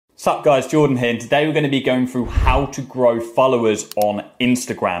Sup guys, Jordan here, and today we're going to be going through how to grow followers on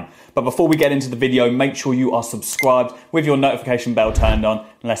Instagram. But before we get into the video, make sure you are subscribed with your notification bell turned on, and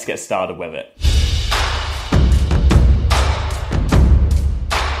let's get started with it.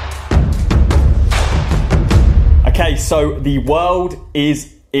 Okay, so the world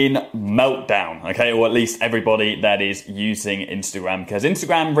is in meltdown, okay, or at least everybody that is using Instagram, because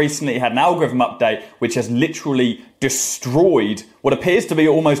Instagram recently had an algorithm update which has literally destroyed what appears to be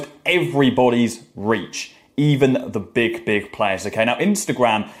almost everybody's reach, even the big players. Okay, now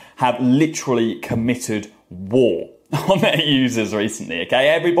Instagram have literally committed war on their users recently, okay?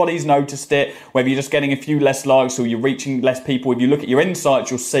 Everybody's noticed it, whether you're just getting a few less likes or you're reaching less people. If you look at your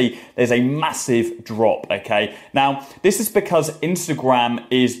insights, you'll see there's a massive drop, okay? Now, this is because Instagram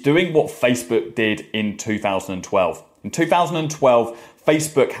is doing what Facebook did in 2012. In 2012,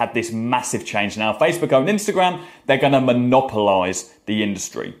 Facebook had this massive change. Now, Facebook owned Instagram, they're gonna monopolize the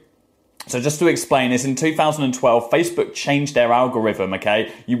industry. So just to explain this, in 2012, Facebook changed their algorithm,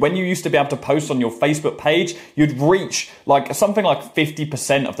 okay? When you used to be able to post on your Facebook page, you'd reach something like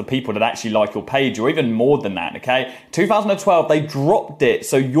 50% of the people that actually like your page, or even more than that, okay? 2012, they dropped it,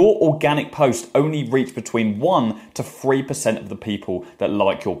 so your organic post only reached between 1 to 3% of the people that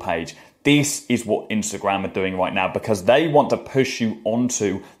like your page. This is what Instagram are doing right now because they want to push you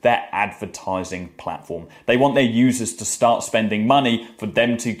onto their advertising platform. They want their users to start spending money for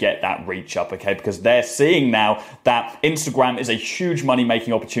them to get that reach up, okay? Because they're seeing now that Instagram is a huge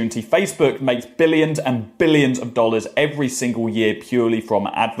money-making opportunity. Facebook makes billions and billions of dollars every single year purely from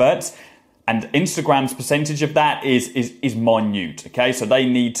adverts. And Instagram's percentage of that is minute, okay? So they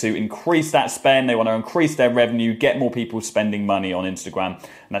need to increase that spend. They want to increase their revenue, get more people spending money on Instagram.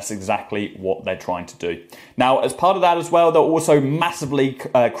 And that's exactly what they're trying to do. Now, as part of that as well, they're also massively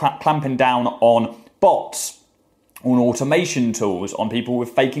clamping down on bots, on automation tools, on people with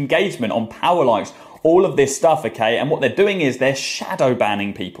fake engagement, on power likes, all of this stuff, okay? And what they're doing is they're shadow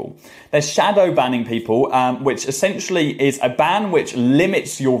banning people. They're shadow banning people, which essentially is a ban which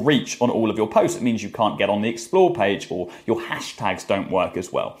limits your reach on all of your posts. It means you can't get on the explore page or your hashtags don't work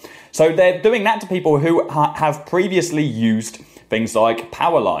as well. So they're doing that to people who have previously used things like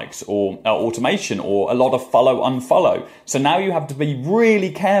power likes or automation or a lot of follow unfollow. So now you have to be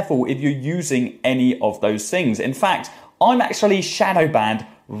really careful if you're using any of those things. In fact, I'm actually shadow banned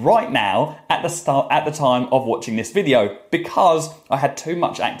right now at the time of watching this video because I had too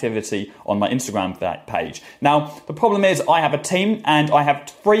much activity on my Instagram page. Now, the problem is I have a team and I have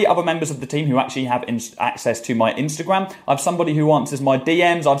 3 other members of the team who actually have access to my Instagram. I have somebody who answers my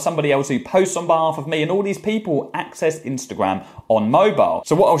DMs. I have somebody else who posts on behalf of me, and all these people access Instagram on mobile.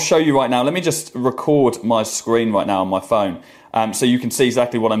 So what I'll show you right now, let me just record my screen right now on my phone so you can see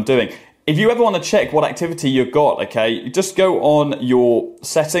exactly what I'm doing. If you ever want to check what activity you've got, okay, just go on your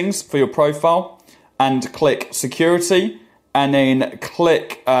settings for your profile and click security and then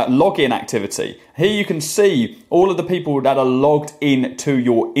click login activity. Here you can see all of the people that are logged in to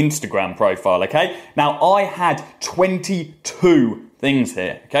your Instagram profile, okay? Now, I had 22 things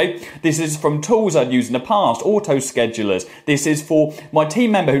here, okay? This is from tools I'd used in the past, auto schedulers. This is for my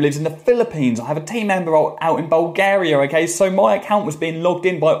team member who lives in the Philippines. I have a team member out in Bulgaria, okay? So my account was being logged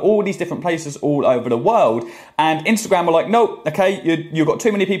in by all these different places all over the world. And Instagram were like, nope, okay, you've got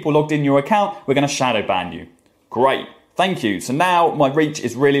too many people logged in your account. We're gonna shadow ban you. Great. Thank you. So now my reach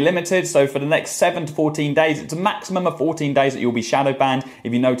is really limited. So for the next 7 to 14 days, it's a maximum of 14 days that you'll be shadow banned.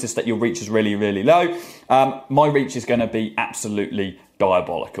 If you notice that your reach is really low, my reach is going to be absolutely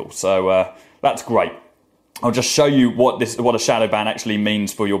diabolical. So that's great. I'll just show you what a shadow ban actually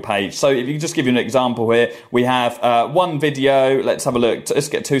means for your page. So if you just give you an example here, we have one video. Let's have a look. Let's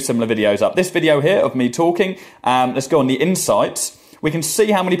get 2 similar videos up. This video here of me talking. Let's go on the insights. We can see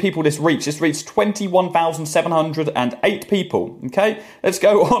how many people this reached. This reached 21,708 people, okay? Let's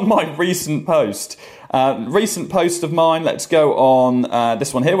go on my recent post. Recent post of mine, let's go on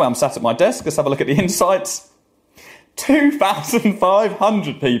this one here where I'm sat at my desk. Let's have a look at the insights.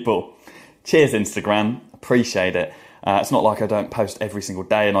 2,500 people. Cheers, Instagram. Appreciate it. It's not like I don't post every single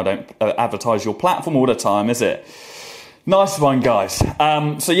day and I don't advertise your platform all the time, is it? Nice one, guys.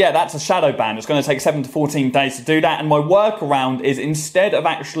 So yeah, that's a shadow ban. It's going to take 7 to 14 days to do that. And my workaround is, instead of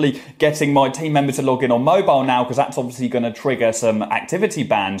actually getting my team member to log in on mobile now, because that's obviously going to trigger some activity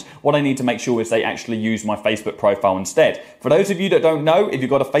bans, what I need to make sure is they actually use my Facebook profile instead. For those of you that don't know, if you've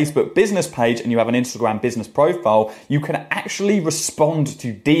got a Facebook business page and you have an Instagram business profile, you can actually respond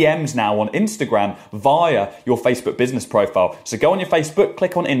to DMs now on Instagram via your Facebook business profile. So go on your Facebook,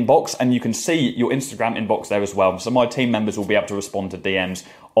 click on inbox, and you can see your Instagram inbox there as well. So my team team members will be able to respond to DMs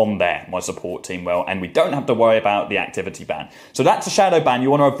on there. My support team will, and we don't have to worry about the activity ban. So that's a shadow ban. You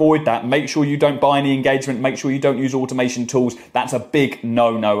want to avoid that. Make sure you don't buy any engagement. Make sure you don't use automation tools. That's a big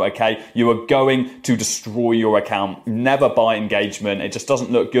no-no, okay? You are going to destroy your account. Never buy engagement. It just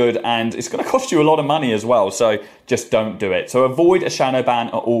doesn't look good, and it's going to cost you a lot of money as well. So just don't do it. So avoid a shadow ban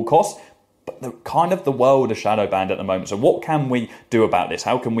at all costs. But the world is shadow banned at the moment. So what can we do about this?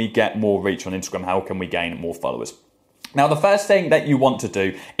 How can we get more reach on Instagram? How can we gain more followers? Now, the first thing that you want to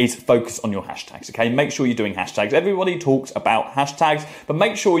do is focus on your hashtags, okay? Make sure you're doing hashtags. Everybody talks about hashtags, but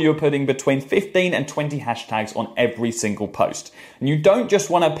make sure you're putting between 15 and 20 hashtags on every single post. And you don't just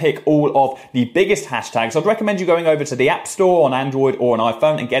want to pick all of the biggest hashtags. I'd recommend you going over to the App Store on Android or on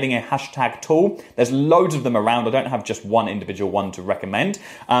iPhone and getting a hashtag tool. There's loads of them around. I don't have just one individual one to recommend,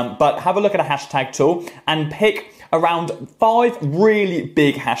 but have a look at a hashtag tool and pick around 5 really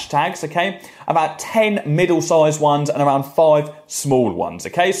big hashtags, okay? About 10 middle-sized ones and around 5 small ones,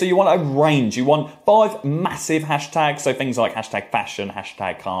 okay? So you want a range. You want 5 massive hashtags, so things like hashtag fashion,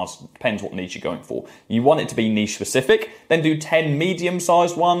 hashtag cars, depends what niche you're going for. You want it to be niche specific, then do 10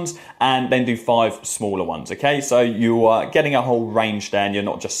 medium-sized ones, and then do 5 smaller ones, okay? So you are getting a whole range there, and you're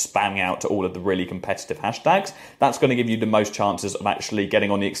not just spamming out to all of the really competitive hashtags. That's going to give you the most chances of actually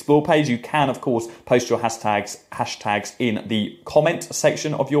getting on the Explore page. You can, of course, post your hashtags in the comment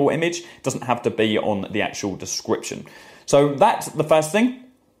section of your image. It doesn't have to be on the actual description. So that's the first thing.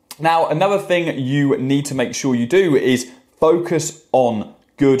 Now, another thing you need to make sure you do is focus on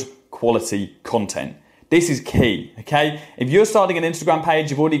good quality content. This is key, okay? If you're starting an Instagram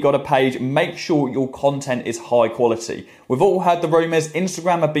page, you've already got a page, make sure your content is high quality. We've all heard the rumors.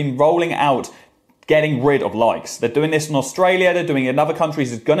 Instagram have been rolling out getting rid of likes. They're doing this in Australia, they're doing it in other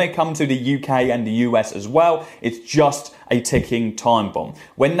countries. It's going to come to the UK and the US as well. It's just a ticking time bomb.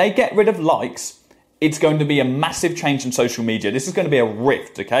 When they get rid of likes, it's going to be a massive change in social media. This is going to be a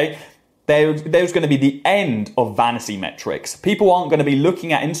rift, okay? There's going to be the end of vanity metrics. People aren't going to be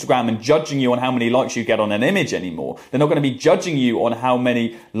looking at Instagram and judging you on how many likes you get on an image anymore. They're not going to be judging you on how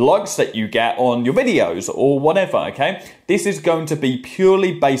many likes that you get on your videos or whatever, okay? This is going to be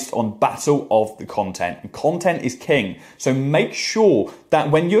purely based on battle of the content. And content is king. So make sure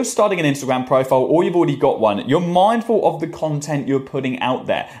that when you're starting an Instagram profile or you've already got one, you're mindful of the content you're putting out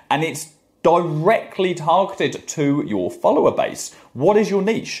there. And it's directly targeted to your follower base. What is your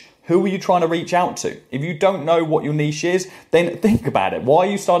niche? Who are you trying to reach out to? If you don't know what your niche is, then think about it. Why are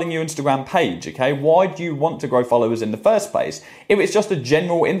you starting your Instagram page, okay? Why do you want to grow followers in the first place? If it's just a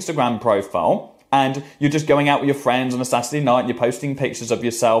general Instagram profile and you're just going out with your friends on a Saturday night, you're posting pictures of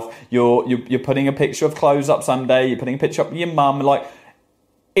yourself, you're putting a picture of clothes up someday, you're putting a picture up with your mum, like,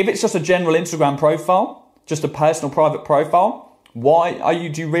 if it's just a general Instagram profile, just a personal private profile,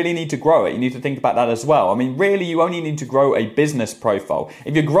 do you really need to grow it? You need to think about that as well. I mean, really, you only need to grow a business profile.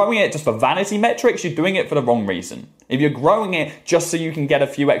 If you're growing it just for vanity metrics, you're doing it for the wrong reason. If you're growing it just so you can get a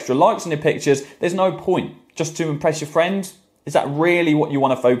few extra likes on your pictures, there's no point. Just to impress your friends, is that really what you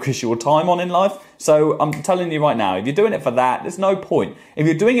want to focus your time on in life? So I'm telling you right now, if you're doing it for that, there's no point. If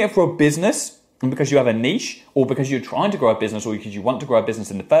you're doing it for a business, and because you have a niche, or because you're trying to grow a business, or because you want to grow a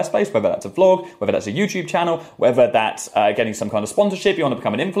business in the first place, whether that's a vlog, whether that's a YouTube channel, whether that's getting some kind of sponsorship, you want to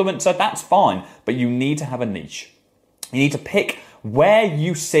become an influencer, that's fine. But you need to have a niche. You need to pick where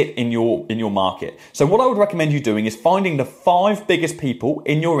you sit in your market. So what I would recommend you doing is finding the 5 biggest people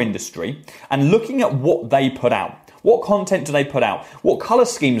in your industry and looking at what they put out. What content do they put out? What color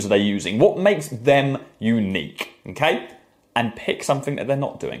schemes are they using? What makes them unique? Okay? And pick something that they're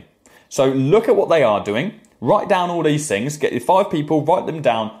not doing. So look at what they are doing, write down all these things, get your 5 people, write them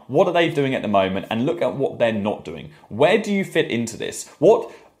down, what are they doing at the moment, and look at what they're not doing. Where do you fit into this?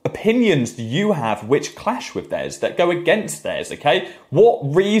 What opinions do you have which clash with theirs, that go against theirs, okay? What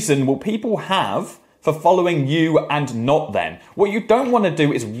reason will people have for following you and not them? What you don't want to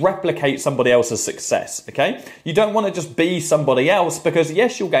do is replicate somebody else's success, okay? You don't want to just be somebody else, because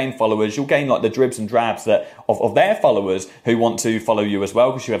yes, you'll gain followers, you'll gain like the dribs and drabs of their followers who want to follow you as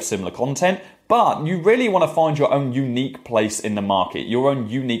well because you have similar content. But you really want to find your own unique place in the market, your own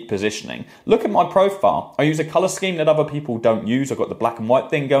unique positioning. Look at my profile. I use a color scheme that other people don't use. I've got the black and white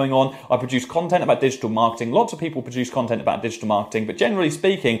thing going on. I produce content about digital marketing. Lots of people produce content about digital marketing, but generally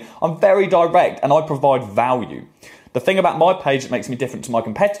speaking, I'm very direct and I provide value. The thing about my page that makes me different to my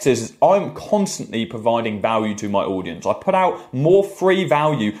competitors is I'm constantly providing value to my audience. I put out more free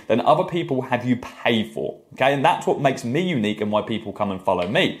value than other people have you pay for. Okay, and that's what makes me unique and why people come and follow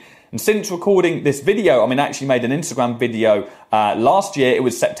me. And since recording this video, I actually made an Instagram video last year. It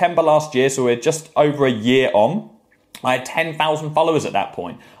was September last year, so we're just over a year on. I had 10,000 followers at that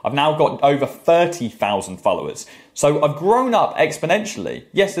point. I've now got over 30,000 followers. So I've grown up exponentially.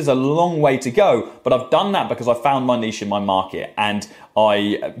 Yes, there's a long way to go, but I've done that because I found my niche in my market and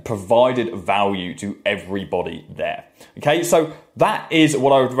I provided value to everybody there. Okay, so that is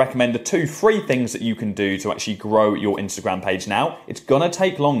what I would recommend, the 2 free things that you can do to actually grow your Instagram page now. It's gonna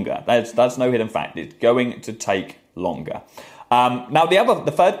take longer. That's no hidden fact. It's going to take longer. Now,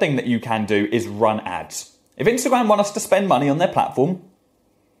 the third thing that you can do is run ads. If Instagram want us to spend money on their platform,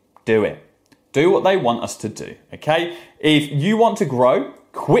 do it. Do what they want us to do, okay? If you want to grow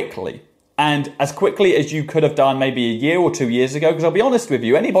quickly, and as quickly as you could have done maybe a year or 2 years ago, because I'll be honest with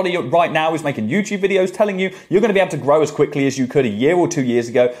you, anybody right now who's making YouTube videos telling you you're going to be able to grow as quickly as you could a year or 2 years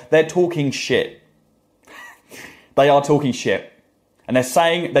ago, they're talking shit. They are talking shit. And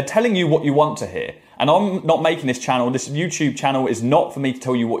they're telling you what you want to hear. And I'm not making this YouTube channel is not for me to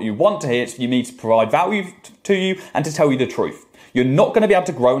tell you what you want to hear, it's for me to provide value to you and to tell you the truth. You're not going to be able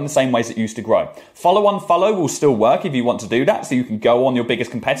to grow in the same ways that you used to grow. Follow unfollow will still work if you want to do that, so you can go on your biggest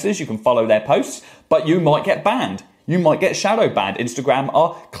competitors, you can follow their posts, but you might get banned. You might get shadow banned. Instagram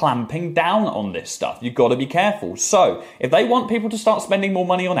are clamping down on this stuff. You've got to be careful. So if they want people to start spending more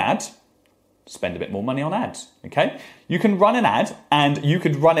money on ads, spend a bit more money on ads, okay? You can run an ad, and you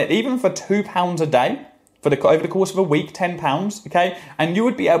could run it even for £2 a day, over the course of a week, £10, okay? And you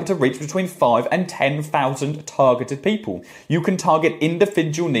would be able to reach between 5 and 10,000 targeted people. You can target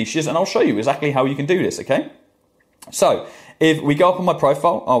individual niches, and I'll show you exactly how you can do this, okay? So, if we go up on my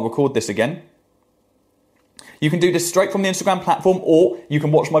profile, I'll record this again. You can do this straight from the Instagram platform, or you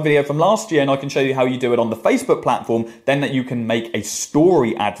can watch my video from last year and I can show you how you do it on the Facebook platform, then that you can make a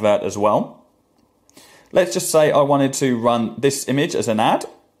story advert as well. Let's just say I wanted to run this image as an ad.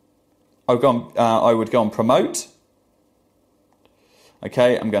 I would go on promote.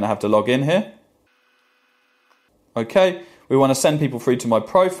 Okay, I'm going to have to log in here. Okay, we want to send people through to my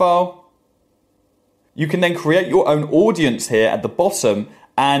profile. You can then create your own audience here at the bottom,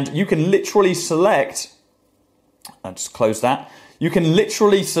 and you can literally select, I'll just close that. You can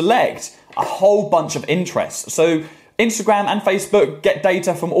literally select a whole bunch of interests. So Instagram and Facebook get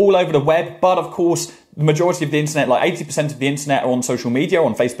data from all over the web, but of course, the majority of the internet, like 80% of the internet, are on social media,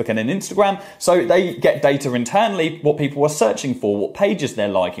 on Facebook and on Instagram. So they get data internally, what people are searching for, what pages they're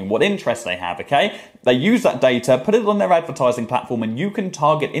liking, what interests they have, okay? They use that data, put it on their advertising platform, and you can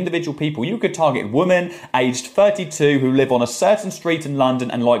target individual people. You could target women aged 32 who live on a certain street in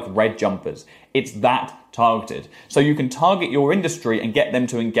London and like red jumpers. It's that targeted. So you can target your industry and get them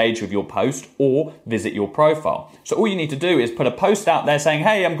to engage with your post or visit your profile. So all you need to do is put a post out there saying,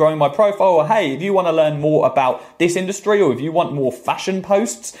 hey, I'm growing my profile, or hey, if you want to learn more about this industry, or if you want more fashion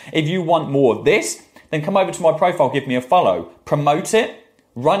posts, if you want more of this, then come over to my profile, give me a follow, promote it,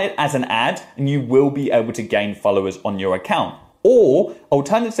 run it as an ad, and you will be able to gain followers on your account. Or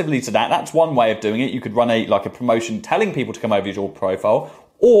alternatively to that, that's one way of doing it. You could run a promotion telling people to come over to your profile.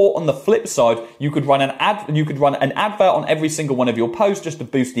 Or on the flip side, you could run an advert on every single one of your posts just to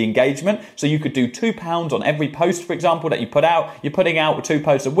boost the engagement. So you could do £2 on every post, for example, that you put out. You're putting out 2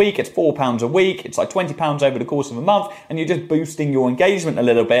 posts a week. It's £4 a week. It's like £20 over the course of a month, and you're just boosting your engagement a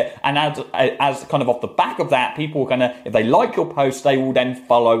little bit. And as kind of off the back of that, people are gonna, if they like your post, they will then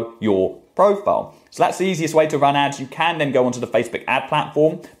follow your profile. So that's the easiest way to run ads. You can then go onto the Facebook ad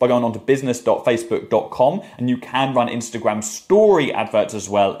platform by going on to business.facebook.com, and you can run Instagram story adverts as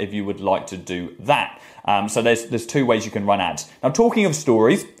well if you would like to do that. So there's 2 ways you can run ads. Now, talking of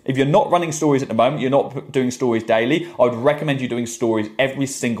stories, if you're not running stories at the moment, you're not doing stories daily, I would recommend you doing stories every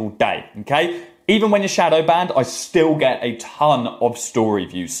single day, okay? Even when you're shadow banned, I still get a ton of story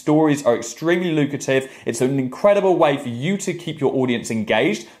views. Stories are extremely lucrative. It's an incredible way for you to keep your audience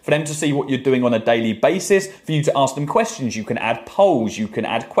engaged, for them to see what you're doing on a daily basis, for you to ask them questions. You can add polls, you can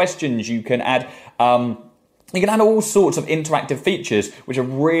add questions, you can add all sorts of interactive features, which are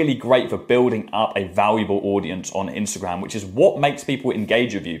really great for building up a valuable audience on Instagram, which is what makes people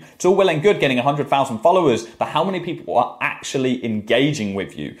engage with you. It's all well and good getting 100,000 followers, but how many people are actually engaging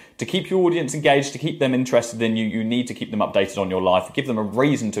with you? To keep your audience engaged, to keep them interested in you, you need to keep them updated on your life, give them a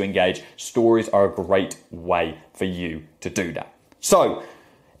reason to engage. Stories are a great way for you to do that. So,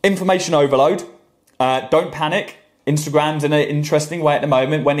 information overload. Don't panic. Instagram's in an interesting way at the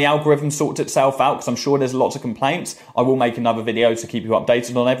moment. When the algorithm sorts itself out, because I'm sure there's lots of complaints, I will make another video to keep you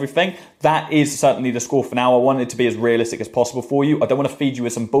updated on everything. That is certainly the score for now. I want it to be as realistic as possible for you. I don't want to feed you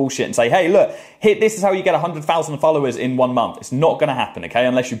with some bullshit and say, hey, look, this is how you get 100,000 followers in 1 month. It's not going to happen, okay,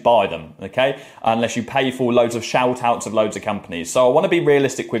 unless you buy them, okay, unless you pay for loads of shout-outs of loads of companies. So I want to be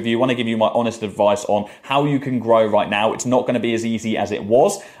realistic with you. I want to give you my honest advice on how you can grow right now. It's not going to be as easy as it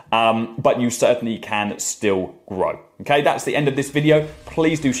was, but you certainly can still grow. grow. Okay, that's the end of this video.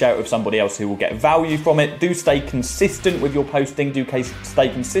 Please do share it with somebody else who will get value from it. Do stay consistent with your posting. Do stay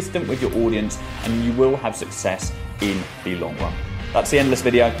consistent with your audience, and you will have success in the long run. That's the end of this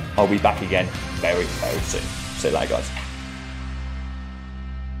video. I'll be back again very, very soon. See you later, guys.